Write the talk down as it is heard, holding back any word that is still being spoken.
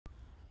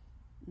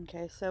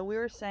Okay, so we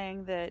were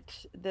saying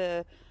that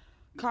the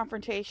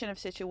confrontation of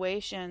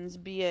situations,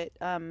 be it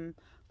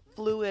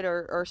fluid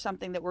or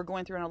something that we're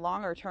going through in a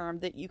longer term,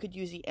 that you could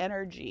use the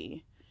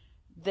energy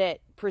that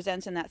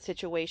presents in that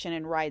situation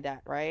and ride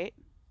that, right?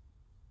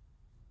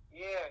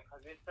 Yeah,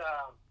 because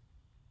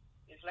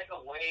it's like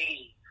a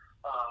wave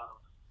of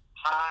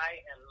high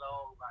and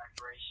low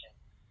vibration.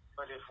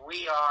 But if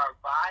we are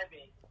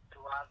vibing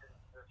throughout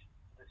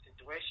the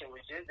situation,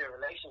 which is the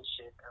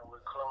relationship, and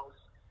we're close,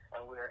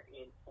 and we're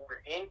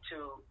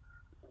into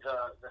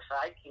the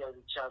psyche of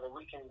each other,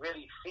 we can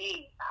really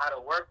see how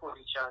to work with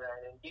each other.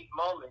 And in deep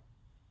moments,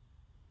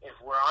 if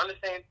we're on the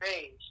same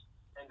page,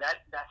 and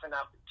that's an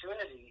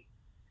opportunity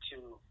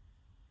to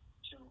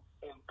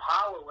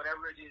empower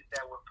whatever it is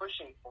that we're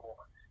pushing for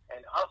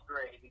and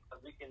upgrade,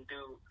 because we can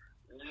do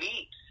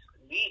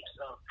leaps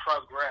of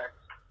progress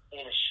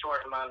in a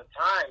short amount of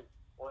time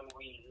when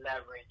we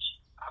leverage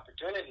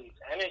opportunities,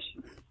 energy.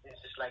 It's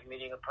just like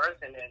meeting a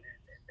person and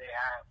they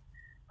have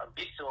a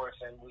resource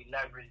and we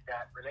leverage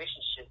that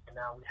relationship, and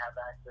now we have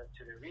access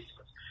to the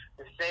resource.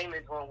 The same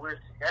as when we're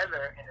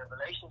together in a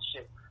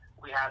relationship,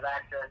 we have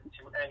access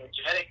to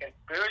energetic and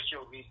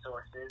spiritual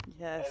resources.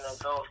 Yes. And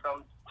although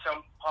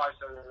some parts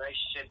of the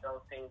relationship don't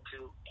seem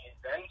too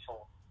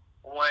eventful,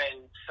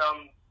 when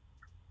some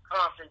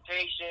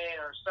confrontation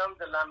or some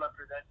dilemma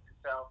presents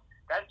itself,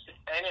 that's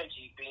just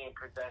energy being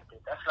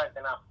presented. That's like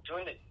an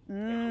opportunity. If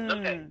we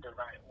look at it the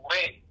right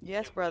way.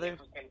 Yes, brother.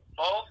 If we can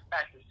both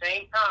at the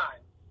same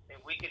time,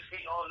 if we can see,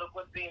 oh, look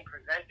what's being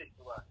presented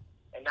to us,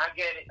 and not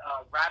get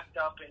wrapped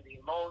up in the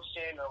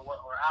emotion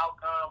or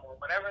outcome or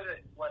whatever the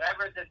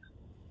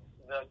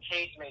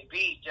case may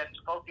be, just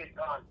focus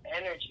on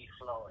energy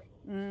flowing.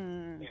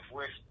 If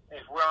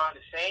we're on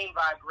the same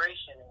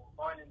vibration and we're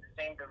going in the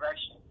same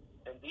direction,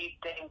 then these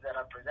things that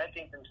are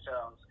presenting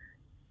themselves,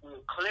 we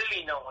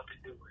clearly know what to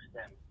do with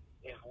them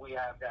if we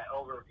have that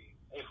overview.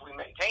 If we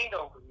maintain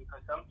the overview,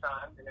 because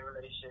sometimes in a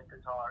relationship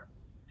it's hard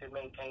to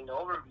maintain the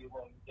overview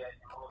when we get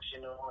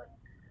emotional,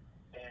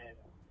 and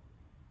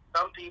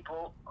some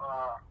people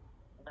are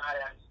not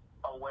as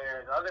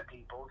aware as other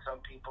people. Some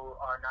people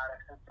are not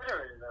as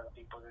considerate as other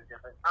people at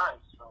different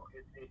times. So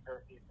it's a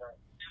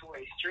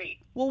two-way street.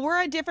 Well, we're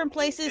at different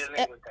places.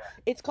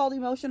 It's called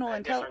emotional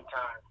intelligence.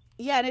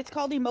 Yeah, and it's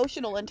called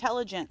emotional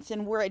intelligence,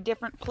 and we're at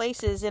different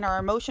places in our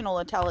emotional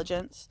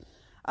intelligence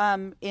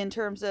in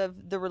terms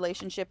of the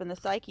relationship and the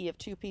psyche of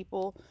two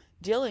people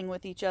dealing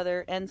with each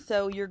other. And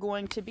so you're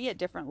going to be at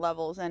different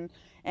levels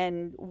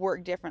and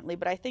work differently.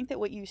 But I think that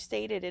what you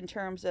stated in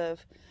terms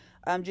of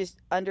just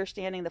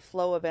understanding the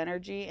flow of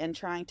energy and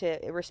trying to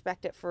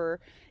respect it for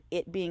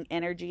it being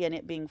energy and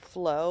it being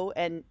flow,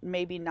 and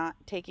maybe not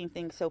taking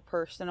things so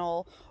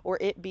personal, or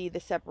it be the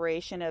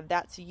separation of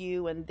that's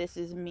you and this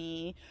is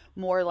me,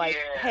 more like,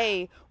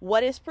 hey,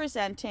 what is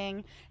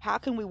presenting? How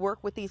can we work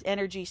with these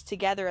energies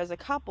together as a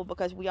couple,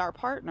 because we are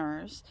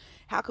partners?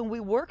 How can we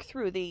work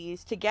through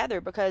these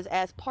together, because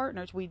as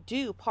partners we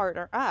do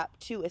partner up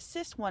to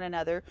assist one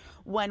another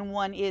when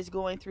one is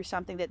going through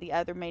something that the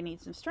other may need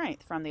some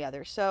strength from the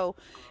other. So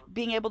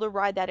being able to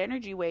ride that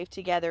energy wave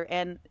together,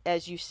 and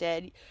as you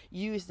said,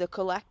 use the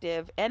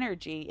collective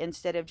energy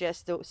instead of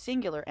just the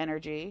singular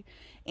energy,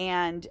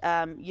 and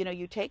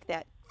you take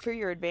that for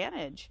your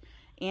advantage,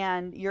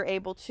 and you're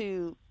able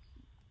to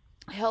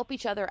help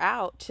each other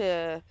out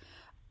to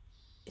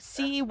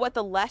see what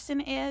the lesson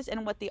is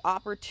and what the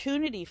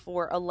opportunity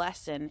for a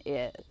lesson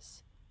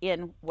is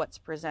in what's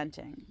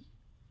presenting.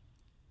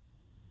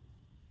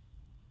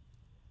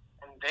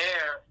 And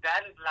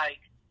that is like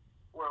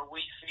where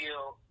we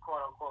feel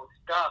quote unquote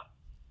stuck.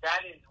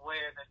 That is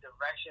where the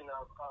direction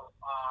of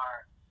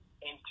our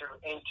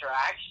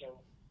interaction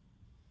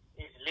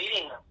is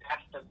leading us.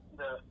 That's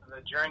the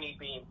journey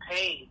being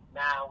paved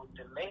now with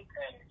the linked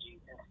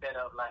energies, instead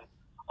of like,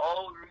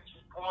 oh, we reach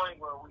a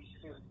point where we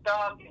feel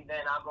stuck, and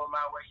then I'll go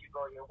my way, you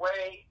go your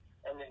way,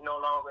 and it's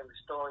no longer the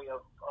story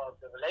of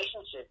the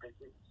relationship.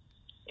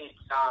 It's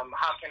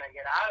how can I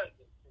get out of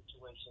this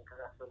situation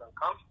because I feel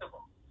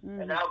uncomfortable.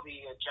 And that'll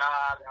be a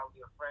job, that'll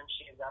be a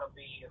friendship, that'll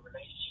be a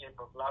relationship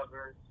of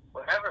lovers,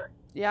 whatever.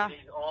 Yeah.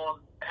 It is all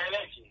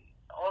energy.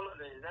 All of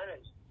it is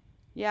energy.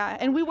 Yeah,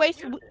 and we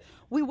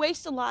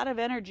waste a lot of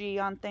energy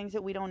on things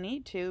that we don't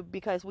need to,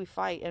 because we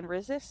fight and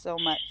resist so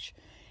much.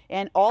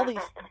 And all these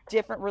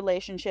different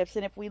relationships,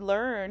 and if we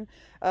learn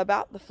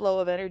about the flow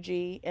of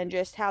energy and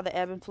just how the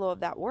ebb and flow of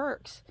that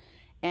works,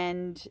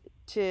 and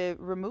to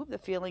remove the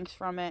feelings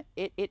from it,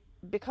 it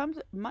becomes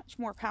much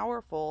more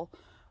powerful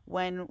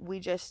when we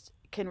just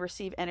can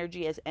receive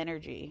energy as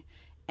energy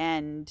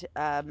and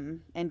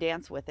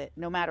dance with it,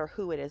 no matter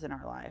who it is in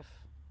our life.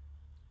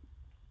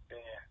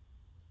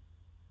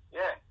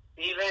 Yeah.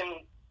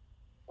 Even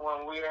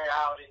when we're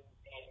out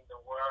in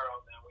the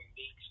world and we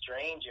meet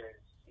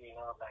strangers,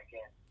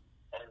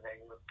 and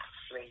then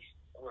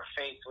we're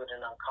faced with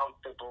an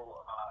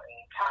uncomfortable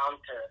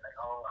encounter, like,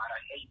 oh, I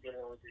hate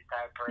dealing with this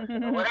type of person,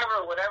 or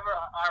whatever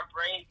our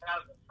brain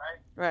tells us, right?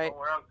 Right.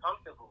 When we're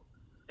uncomfortable,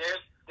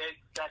 there's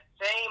that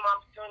same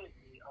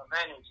opportunity of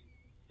energy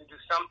to do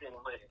something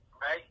with it,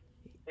 right?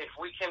 If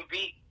we can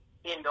be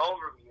in the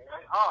overview.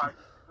 It's hard.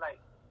 It's like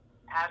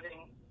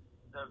having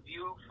the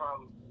view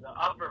from the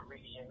upper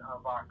region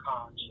of our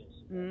conscious,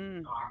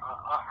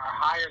 our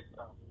higher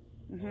self.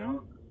 You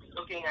know,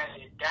 looking at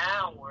it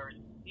downward,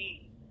 you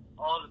see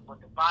all of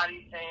what the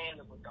body's saying,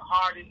 look what the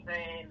heart is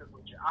saying, look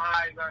what your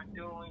eyes are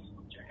doing,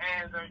 look what your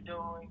hands are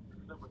doing,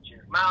 look what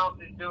your mouth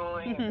is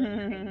doing.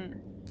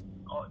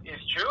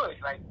 It's true.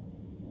 It's like,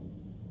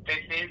 this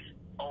is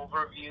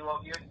overview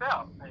of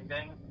yourself, and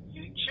then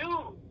you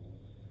choose,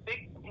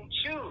 pick and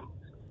choose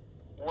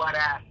what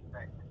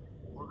aspect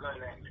we're going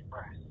to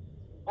express,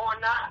 or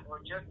not, or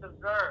just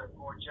observe,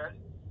 or just,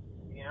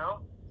 you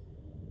know,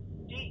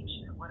 teach,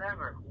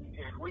 whatever.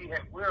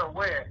 If we're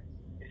aware,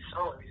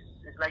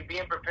 it's like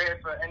being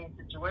prepared for any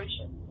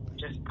situation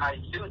just by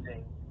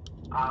using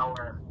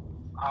our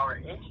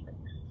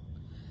instincts.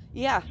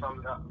 Yeah.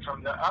 From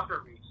the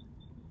upper regions.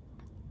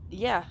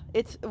 Yeah,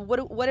 it's what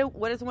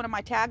is one of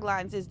my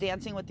taglines is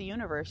dancing with the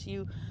universe.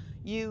 You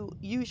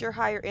use your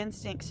higher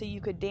instinct so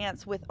you could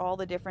dance with all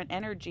the different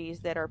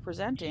energies that are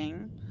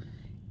presenting,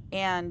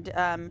 and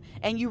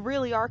you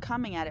really are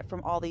coming at it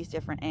from all these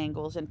different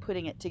angles and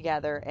putting it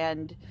together,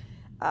 and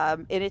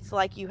it's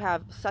like you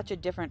have such a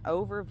different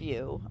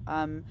overview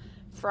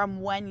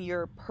from when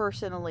you're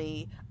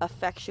personally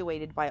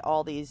effectuated by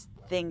all these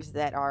things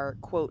that are,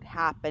 quote,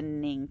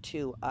 happening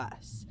to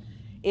us.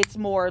 It's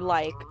more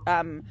like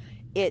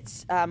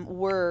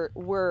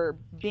we're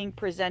being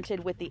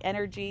presented with the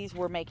energies,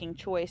 we're making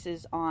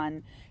choices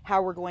on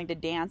how we're going to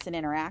dance and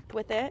interact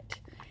with it,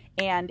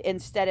 and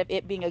instead of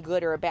it being a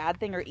good or a bad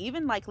thing, or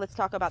even like, let's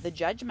talk about the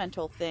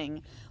judgmental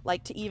thing,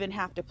 like to even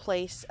have to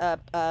place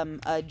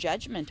a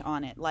judgment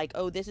on it, like,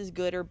 oh, this is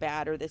good or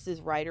bad, or this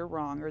is right or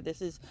wrong, or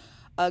this is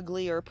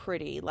ugly or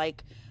pretty,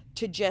 like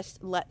to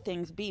just let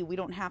things be. We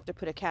don't have to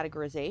put a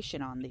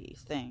categorization on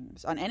these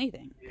things, on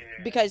anything,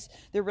 because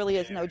there really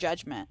is no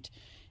judgment.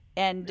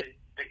 And the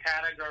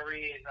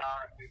category is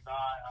our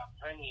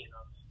opinion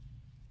of it.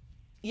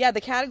 Yeah,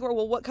 the category,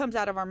 well, what comes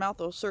out of our mouth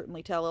will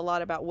certainly tell a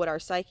lot about what our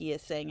psyche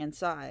is saying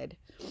inside.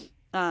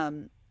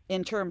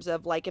 In terms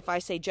of, like, if I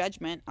say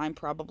judgment, I'm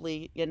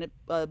probably in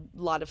a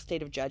lot of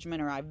state of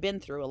judgment, or I've been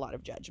through a lot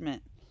of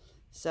judgment.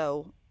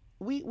 So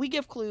we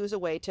give clues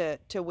away to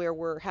where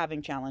we're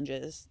having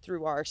challenges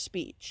through our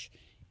speech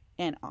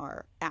and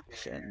our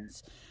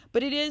actions.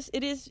 But it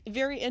is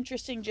very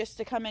interesting just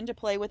to come into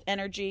play with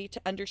energy,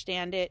 to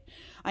understand it.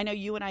 I know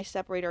you and I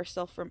separate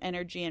ourselves from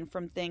energy and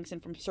from things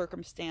and from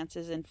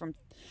circumstances and from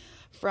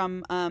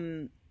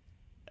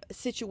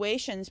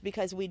situations,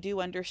 because we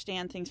do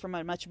understand things from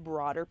a much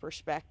broader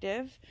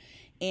perspective.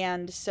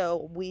 And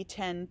so we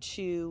tend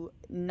to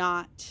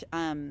not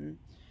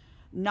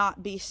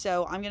be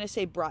so, I'm going to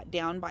say, brought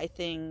down by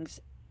things.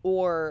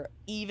 Or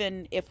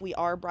even if we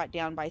are brought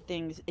down by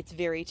things, it's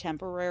very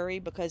temporary,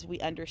 because we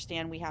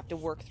understand we have to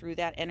work through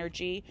that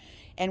energy,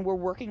 and we're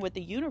working with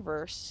the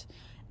universe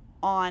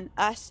on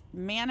us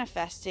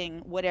manifesting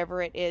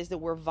whatever it is that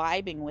we're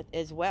vibing with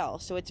as well.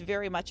 So it's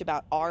very much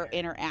about our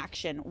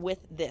interaction with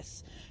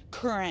this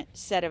current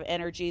set of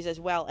energies as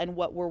well, and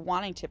what we're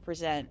wanting to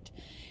present.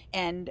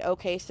 And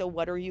okay, so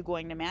what are you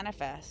going to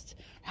manifest?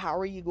 How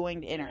are you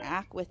going to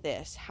interact with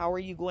this? How are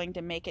you going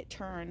to make it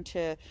turn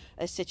to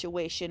a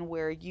situation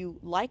where you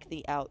like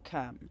the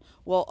outcome?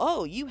 Well,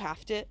 oh, you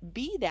have to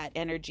be that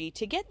energy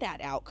to get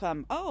that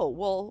outcome. Oh,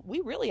 well, we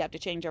really have to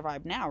change our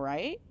vibe now,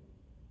 right?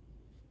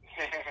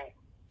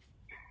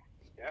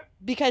 Yep.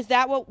 Because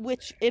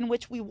in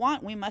which we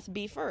want, we must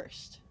be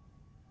first.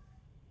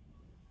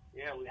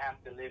 Yeah, we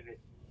have to live it.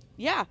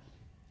 Yeah.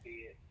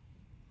 See it.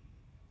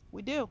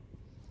 We do.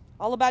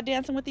 All about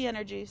dancing with the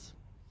energies.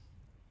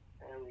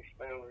 And we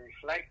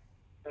reflect.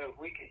 So if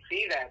we can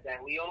see that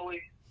we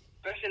always,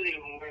 especially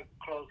when we're in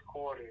close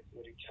quarters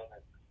with each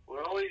other,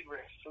 we're always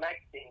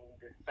reflecting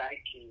the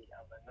psyche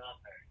of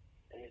another.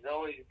 And it's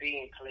always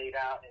being played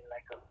out in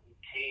like a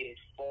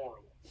mutated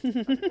form.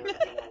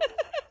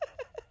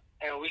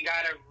 And we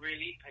got to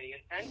really pay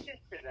attention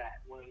to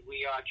that when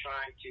we are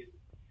trying to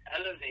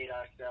elevate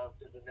ourselves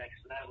to the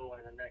next level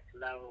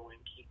and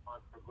keep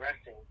on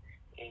progressing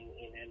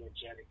in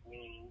energetic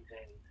means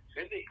and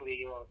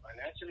physically or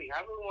financially.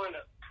 How do we want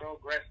to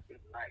progress through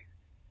life?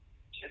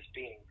 Just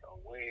being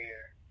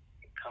aware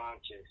and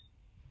conscious.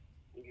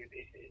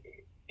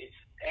 It's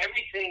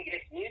everything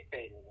gets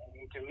mutated and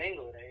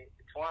intermingled and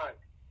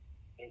intertwined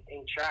and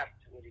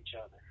entrapped with each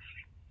other.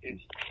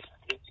 It's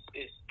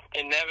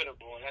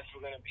inevitable, unless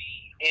we're going to be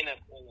in a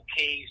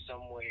cave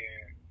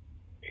somewhere,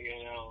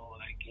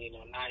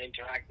 not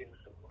interacting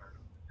with the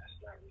world. That's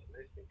not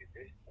realistic at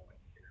this point.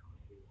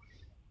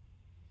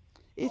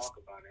 Talk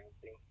about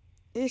anything.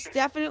 It's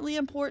definitely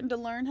important to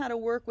learn how to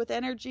work with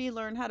energy,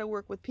 learn how to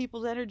work with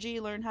people's energy,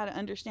 learn how to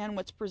understand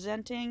what's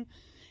presenting,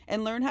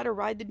 and learn how to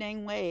ride the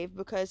dang wave,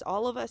 because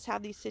all of us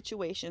have these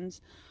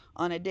situations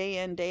on a day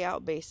in, day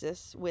out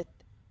basis with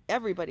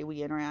everybody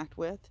we interact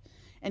with,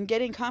 and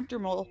getting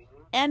comfortable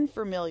and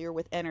familiar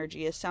with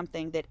energy is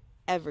something that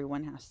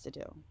everyone has to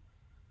do.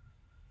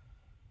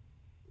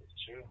 It's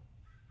true.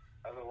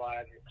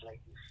 Otherwise, it's like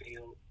you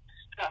feel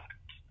stuck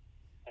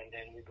and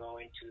then we go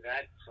into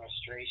that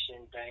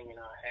frustration, banging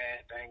our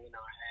head.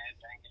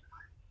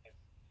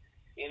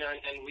 You know,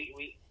 and then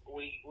we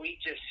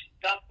just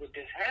stuck with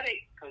this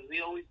headache because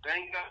we always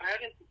bang our head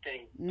into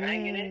things,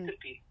 banging into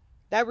people.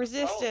 That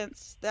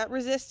resistance,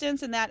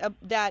 and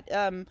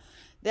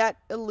that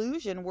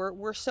illusion.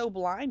 We're so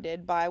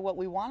blinded by what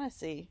we want to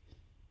see.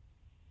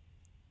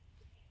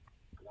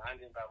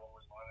 Blinded by what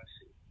we want to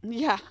see.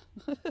 Yeah.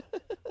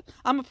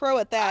 I'm a pro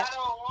at that. I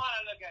don't want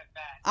to look at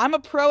that. I'm a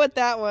pro at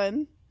that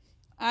one.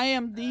 I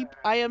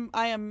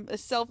am a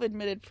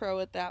self-admitted pro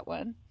at that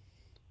one.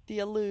 The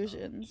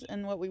illusions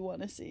and what we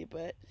want to see,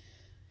 but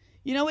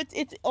you know,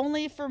 it's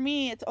only for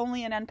me. It's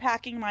only in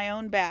unpacking my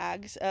own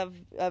bags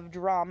of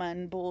drama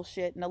and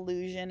bullshit and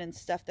illusion and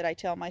stuff that I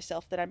tell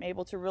myself that I'm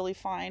able to really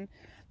find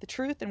the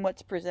truth in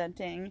what's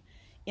presenting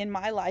in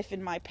my life,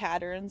 in my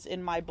patterns,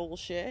 in my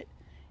bullshit.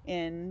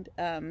 And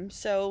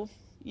so,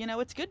 you know,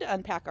 it's good to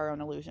unpack our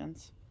own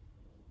illusions.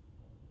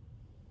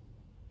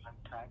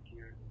 Unpack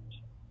your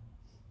illusions.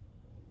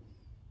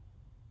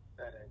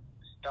 Better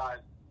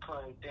start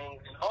putting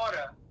things in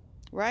order.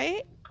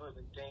 Right?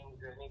 Putting things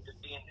that need to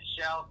be in the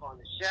shelf on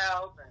the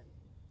shelf, and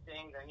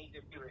things that need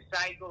to be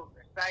recycled,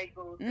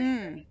 things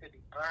that need to be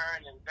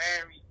burned and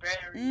buried.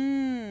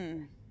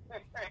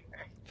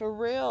 For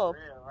real. For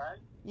real, right?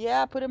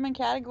 Yeah, put them in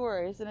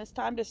categories, and it's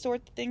time to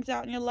sort the things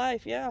out in your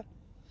life. Yeah.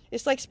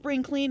 It's like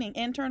spring cleaning,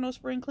 internal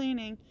spring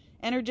cleaning,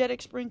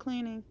 energetic spring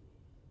cleaning,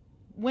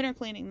 winter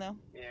cleaning, though.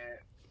 Yeah,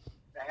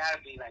 that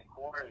gotta be like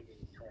quarterly.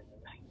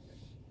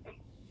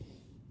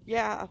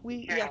 Yeah,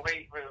 we can't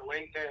wait for the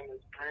winter and the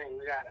spring.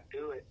 We gotta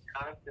do it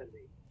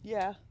constantly.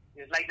 Yeah.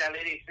 It's like that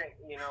lady said,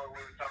 you know, we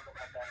were talking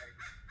about that.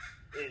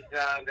 Is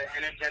the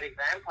energetic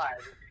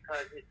vampires,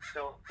 because it's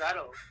so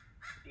subtle.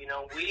 You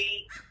know,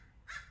 we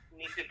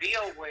need to be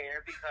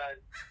aware because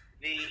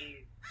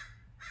the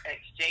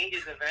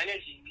exchanges of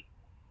energy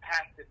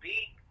have to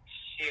be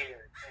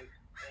shared and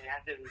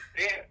have to be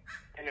fair.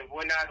 And if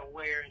we're not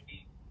aware in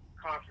these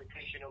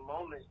confrontational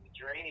moments, we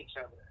drain each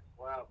other as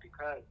well,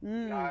 because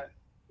we are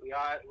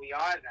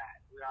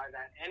that. We are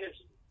that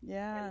energy.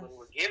 Yeah. And when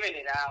we're giving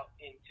it out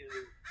into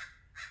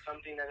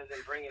something that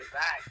doesn't bring it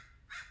back,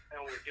 and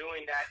we're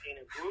doing that in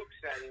a group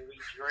setting, we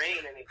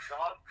drain and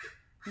exhaust it.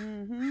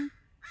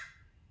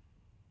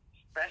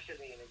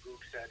 Especially in a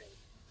group setting.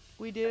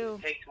 We do.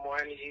 It takes more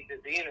energy to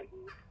be in a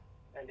group,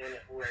 and then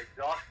if we're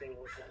exhausting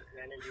with the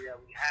energy that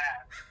we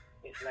have,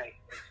 it's like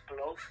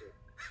explosive.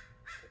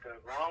 It's the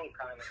wrong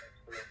kind of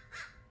explosive.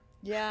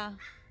 Yeah.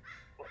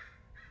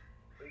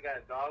 You got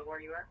a dog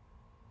where you at?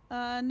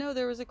 No,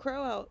 there was a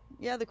crow out.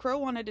 Yeah, the crow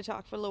wanted to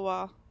talk for a little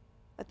while.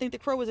 I think the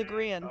crow was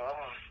agreeing. Oh.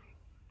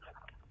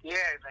 Yeah,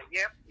 it's like,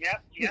 yep.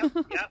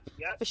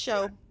 For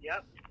show.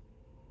 Yep.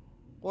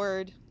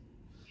 Word.